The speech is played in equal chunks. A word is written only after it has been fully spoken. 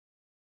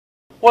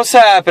What's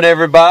happening,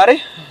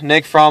 everybody?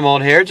 Nick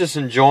Fromhold here, just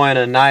enjoying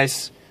a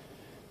nice,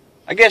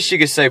 I guess you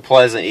could say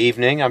pleasant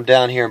evening. I'm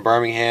down here in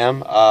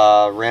Birmingham.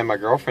 Ran my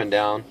girlfriend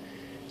down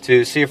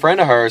to see a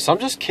friend of hers, so I'm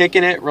just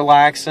kicking it,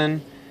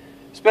 relaxing.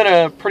 It's been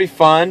a pretty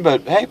fun,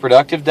 but hey,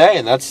 productive day,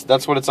 and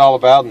that's what it's all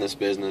about in this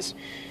business.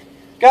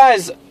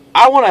 Guys,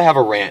 I want to have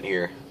a rant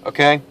here,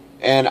 okay?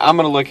 And I'm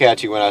going to look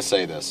at you when I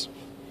say this.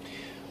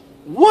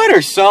 What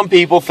are some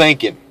people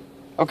thinking?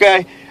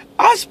 Okay?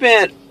 I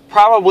spent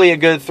probably a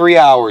good 3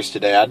 hours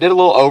today. I did a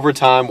little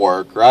overtime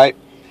work, right?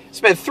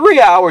 Spent 3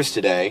 hours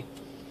today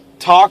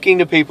talking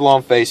to people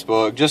on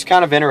Facebook, just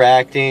kind of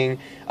interacting.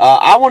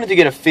 I wanted to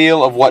get a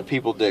feel of what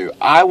people do.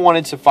 I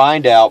wanted to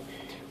find out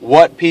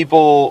what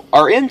people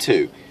are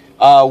into,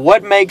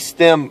 what makes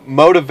them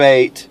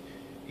motivate,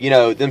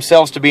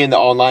 themselves to be in the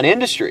online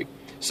industry.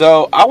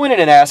 So I went in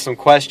and asked some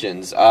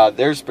questions.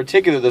 There's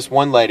particularly this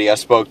one lady I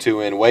spoke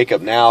to in Wake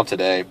Up Now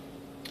today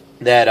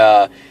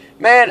that,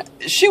 man,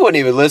 she wouldn't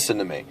even listen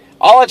to me.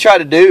 All I tried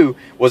to do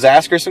was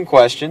ask her some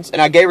questions,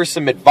 and I gave her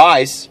some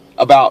advice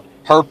about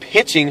her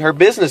pitching her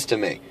business to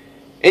me.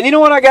 And you know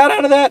what I got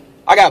out of that?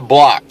 I got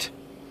blocked.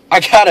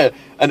 I got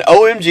an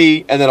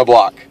OMG and then a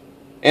block.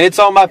 And it's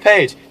on my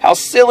page. How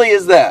silly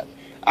is that?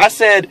 I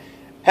said,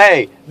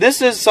 hey,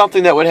 this is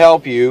something that would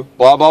help you,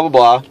 blah, blah, blah,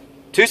 blah.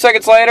 2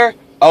 seconds later,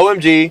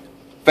 OMG,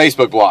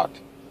 Facebook blocked.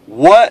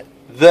 What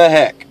the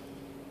heck?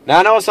 Now,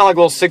 I know it sounds like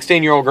a little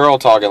 16-year-old girl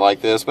talking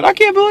like this, but I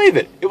can't believe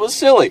it. It was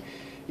silly,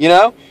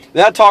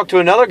 Then I talked to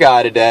another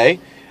guy today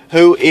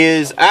who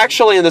is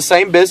actually in the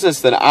same business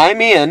that I'm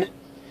in,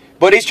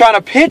 but he's trying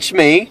to pitch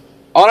me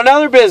on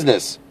another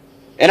business.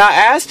 And I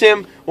asked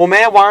him, well,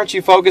 man, why aren't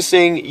you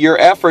focusing your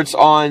efforts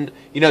on,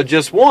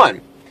 just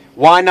one?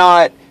 Why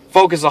not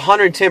focus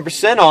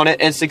 110% on it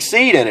and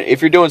succeed in it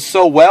if you're doing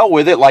so well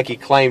with it like he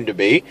claimed to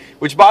be?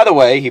 Which, by the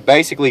way, he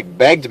basically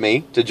begged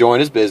me to join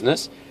his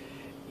business,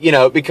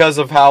 because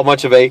of how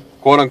much of a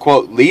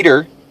quote-unquote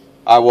leader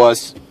I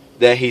was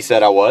that he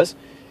said I was,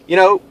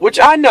 which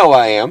I know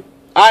I am.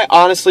 I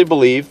honestly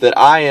believe that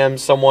I am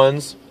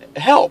someone's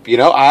help.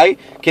 I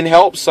can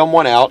help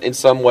someone out in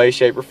some way,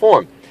 shape, or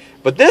form.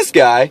 But this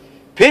guy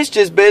pitched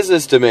his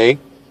business to me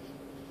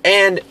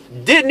and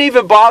didn't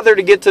even bother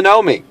to get to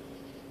know me.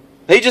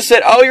 He just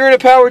said, oh, you're in a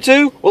power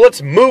too? Well,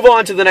 let's move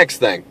on to the next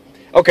thing.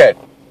 Okay,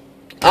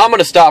 I'm going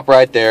to stop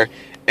right there,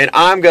 and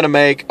I'm going to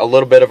make a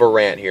little bit of a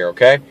rant here,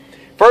 okay?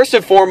 First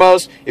and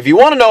foremost, if you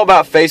want to know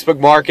about Facebook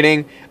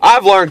marketing,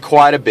 I've learned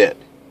quite a bit,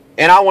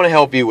 and I want to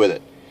help you with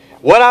it.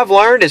 What I've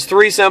learned is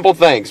 3 simple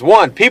things.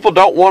 1, people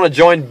don't want to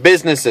join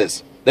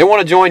businesses. They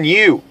want to join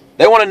you.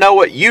 They want to know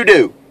what you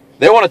do.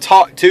 They want to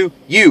talk to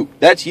you.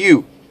 That's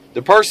you,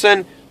 the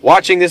person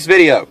watching this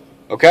video,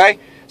 okay?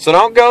 So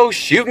don't go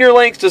shooting your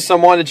links to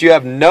someone that you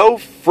have no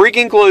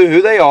freaking clue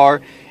who they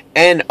are,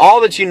 and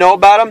all that you know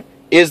about them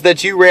is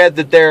that you read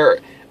that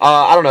they're,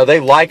 they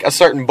like a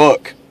certain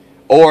book,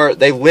 or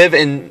they live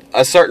in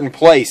a certain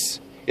place.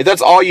 If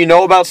that's all you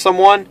know about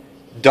someone,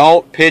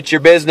 don't pitch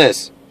your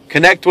business.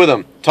 Connect with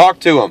them. Talk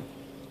to them.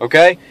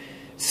 Okay?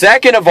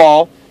 Second of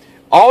all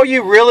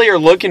you really are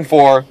looking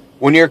for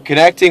when you're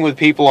connecting with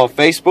people on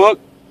Facebook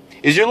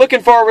is you're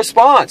looking for a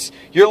response.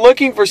 You're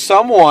looking for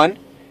someone,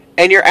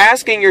 and you're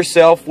asking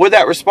yourself with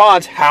that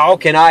response, how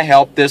can I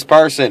help this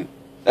person?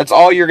 That's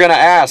all you're going to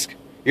ask.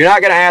 You're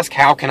not going to ask,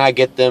 how can I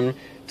get them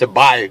to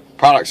buy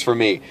products from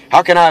me?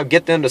 How can I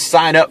get them to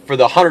sign up for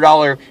the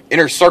 $100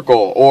 Inner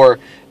Circle or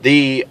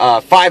the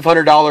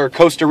 $500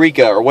 Costa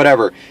Rica or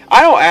whatever?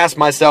 I don't ask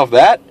myself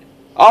that.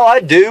 All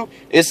I do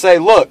is say,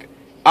 look,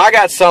 I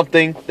got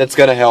something that's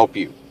going to help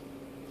you.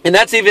 And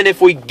that's even if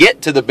we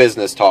get to the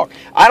business talk.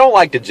 I don't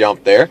like to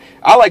jump there.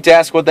 I like to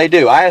ask what they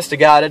do. I asked a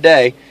guy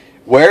today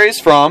where he's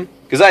from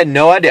because I had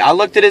no idea. I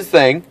looked at his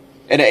thing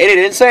and it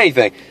didn't say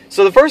anything.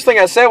 So the first thing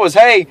I said was,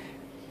 hey,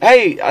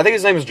 I think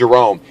his name is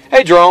Jerome.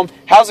 Hey, Jerome,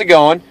 how's it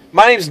going?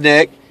 My name's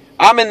Nick.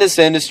 I'm in this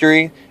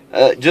industry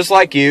just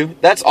like you.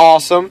 That's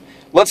awesome.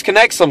 Let's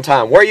connect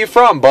sometime. Where are you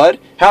from, bud?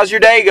 How's your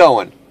day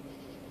going?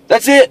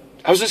 That's it.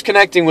 I was just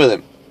connecting with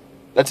him.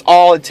 That's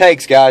all it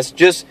takes, guys.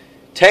 Just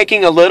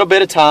taking a little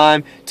bit of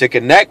time to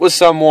connect with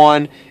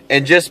someone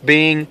and just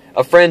being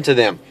a friend to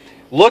them.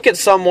 Look at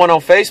someone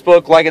on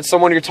Facebook like it's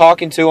someone you're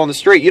talking to on the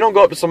street. You don't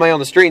go up to somebody on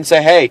the street and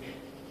say,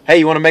 hey,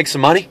 you want to make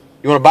some money?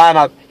 You want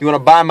to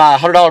buy my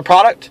 $100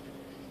 product?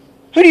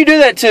 Who do you do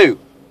that to?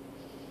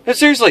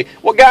 Seriously,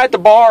 what guy at the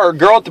bar or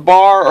girl at the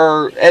bar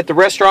or at the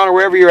restaurant or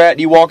wherever you're at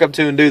do you walk up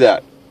to and do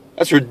that?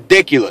 That's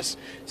ridiculous.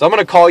 So I'm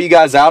going to call you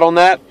guys out on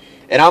that.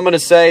 And I'm going to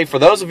say, for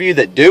those of you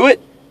that do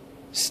it,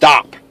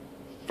 stop.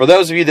 For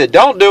those of you that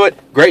don't do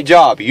it, great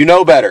job. You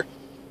know better.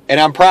 And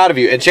I'm proud of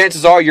you. And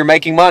chances are you're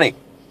making money.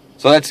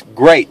 So that's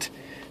great.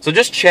 So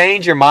just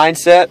change your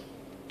mindset.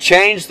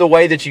 Change the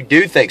way that you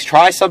do things.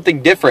 Try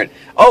something different.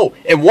 Oh,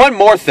 and one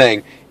more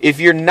thing. If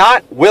you're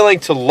not willing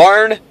to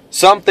learn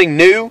something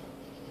new,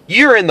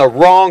 you're in the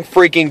wrong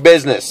freaking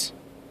business.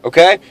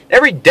 Okay?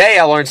 Every day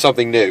I learn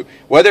something new.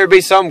 Whether it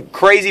be some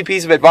crazy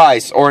piece of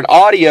advice or an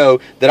audio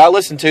that I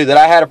listened to that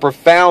I had a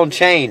profound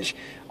change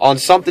on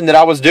something that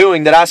I was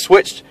doing that I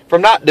switched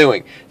from not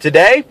doing.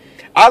 Today,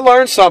 I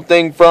learned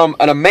something from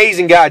an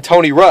amazing guy,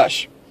 Tony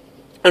Rush.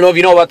 I don't know if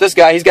you know about this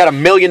guy. He's got $1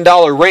 million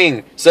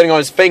ring sitting on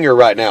his finger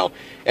right now.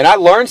 And I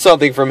learned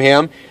something from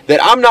him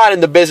that I'm not in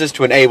the business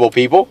to enable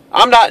people.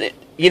 I'm not,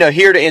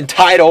 here to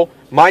entitle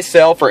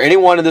myself or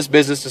anyone in this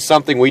business to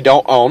something we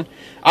don't own.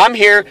 I'm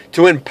here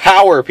to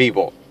empower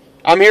people.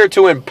 I'm here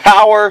to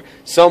empower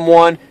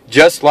someone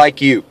just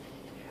like you.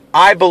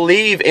 I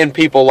believe in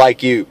people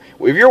like you.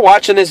 If you're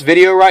watching this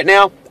video right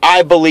now,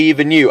 I believe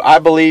in you. I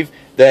believe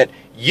that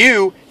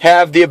you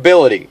have the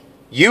ability.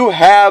 You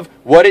have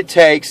what it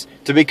takes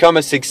to become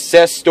a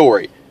success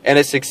story and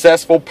a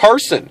successful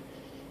person.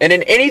 And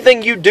in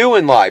anything you do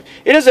in life,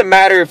 it doesn't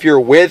matter if you're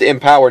with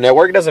Empower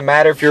Network. It doesn't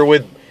matter if you're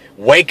with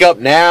Wake Up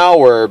Now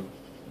or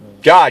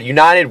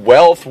United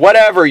Wealth,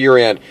 whatever you're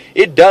in.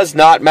 It does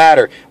not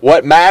matter.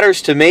 What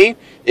matters to me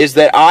is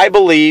that I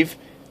believe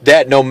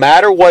that no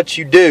matter what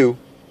you do,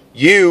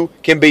 you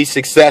can be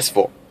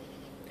successful.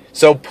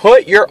 So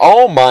put your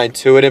own mind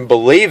to it and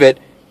believe it,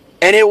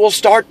 and it will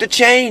start to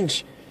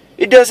change.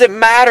 It doesn't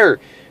matter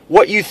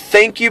what you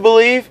think you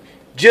believe.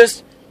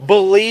 Just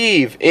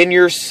believe in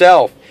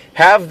yourself.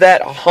 Have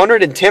that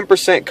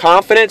 110%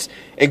 confidence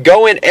and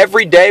go in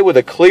every day with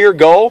a clear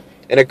goal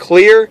and a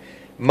clear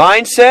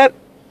mindset,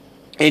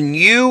 and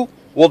you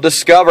will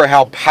discover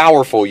how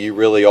powerful you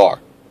really are.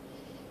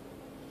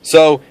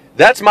 So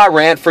that's my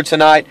rant for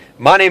tonight.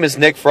 My name is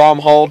Nick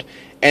Fromhold,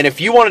 and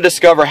if you want to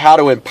discover how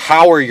to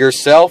empower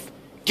yourself,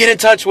 get in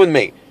touch with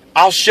me.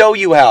 I'll show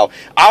you how.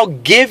 I'll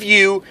give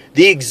you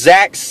the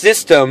exact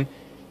system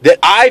that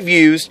I've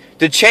used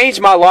to change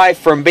my life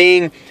from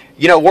being,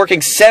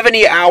 working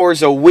 70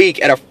 hours a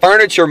week at a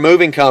furniture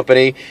moving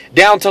company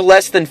down to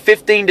less than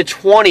 15 to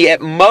 20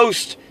 at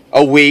most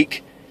a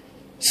week,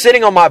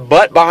 sitting on my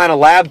butt behind a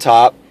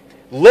laptop,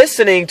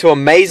 listening to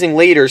amazing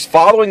leaders,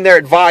 following their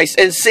advice,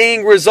 and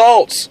seeing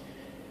results.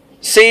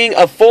 Seeing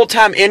a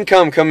full-time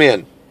income come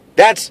in.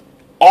 That's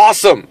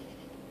awesome.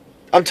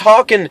 I'm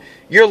talking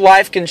your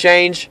life can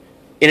change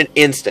in an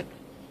instant.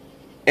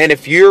 And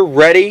if you're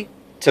ready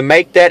to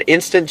make that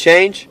instant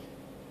change,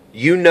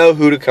 you know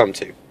who to come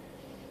to.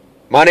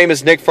 My name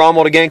is Nick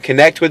Fromhold again.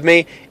 Connect with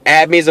me,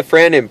 add me as a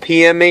friend, and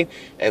PM me,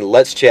 and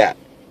let's chat.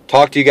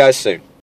 Talk to you guys soon.